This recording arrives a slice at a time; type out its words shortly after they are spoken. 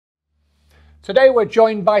Today we're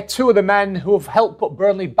joined by two of the men who have helped put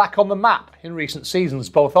Burnley back on the map in recent seasons,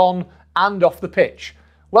 both on and off the pitch.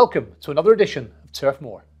 Welcome to another edition of Turf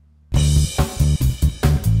Moor.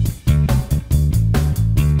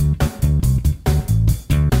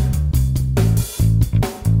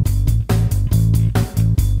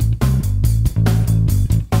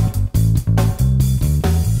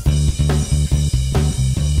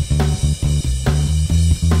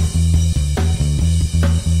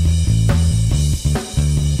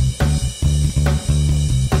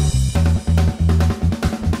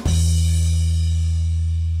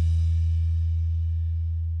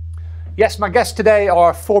 Yes, my guests today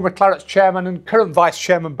are former Clarets chairman and current vice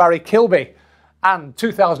chairman Barry Kilby and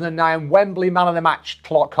 2009 Wembley man of the match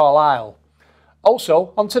Clarke Carlisle.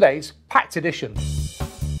 Also on today's packed edition,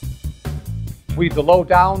 we have the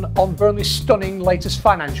lowdown on Burnley's stunning latest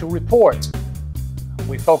financial report.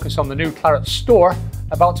 We focus on the new Clarets store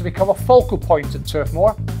about to become a focal point at Turf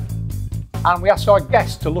Moor, and we ask our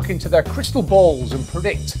guests to look into their crystal balls and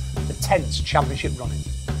predict the 10th championship running.